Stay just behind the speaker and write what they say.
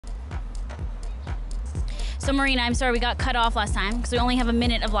So Marina, I'm sorry we got cut off last time because we only have a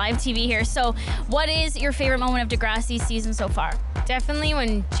minute of live TV here. So what is your favorite moment of Degrassi's season so far? Definitely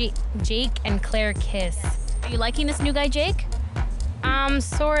when Jake and Claire kiss. Are you liking this new guy, Jake?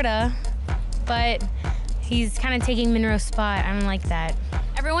 Sorta, but he's kind of taking Monroe's spot. I don't like that.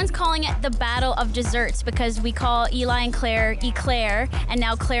 Everyone's calling it the Battle of Desserts because we call Eli and Claire Eclair, and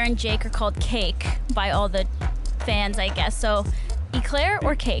now Claire and Jake are called Cake by all the fans, I guess. So Eclair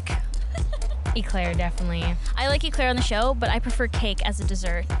or Cake? Eclair, definitely. I like Eclair on the show, but I prefer cake as a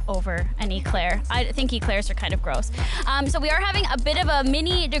dessert over an Eclair. I think Eclairs are kind of gross. So we are having a bit of a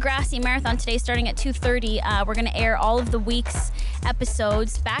mini Degrassi marathon today starting at 2:30. We're going to air all of the week's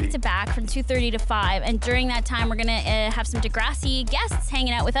episodes back to back from 2:30 to 5. And during that time, we're going to have some Degrassi guests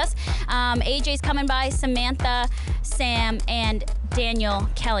hanging out with us. AJ's coming by, Samantha, Sam, and Daniel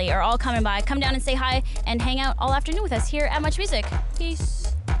Kelly are all coming by. Come down and say hi and hang out all afternoon with us here at Much Music. Peace.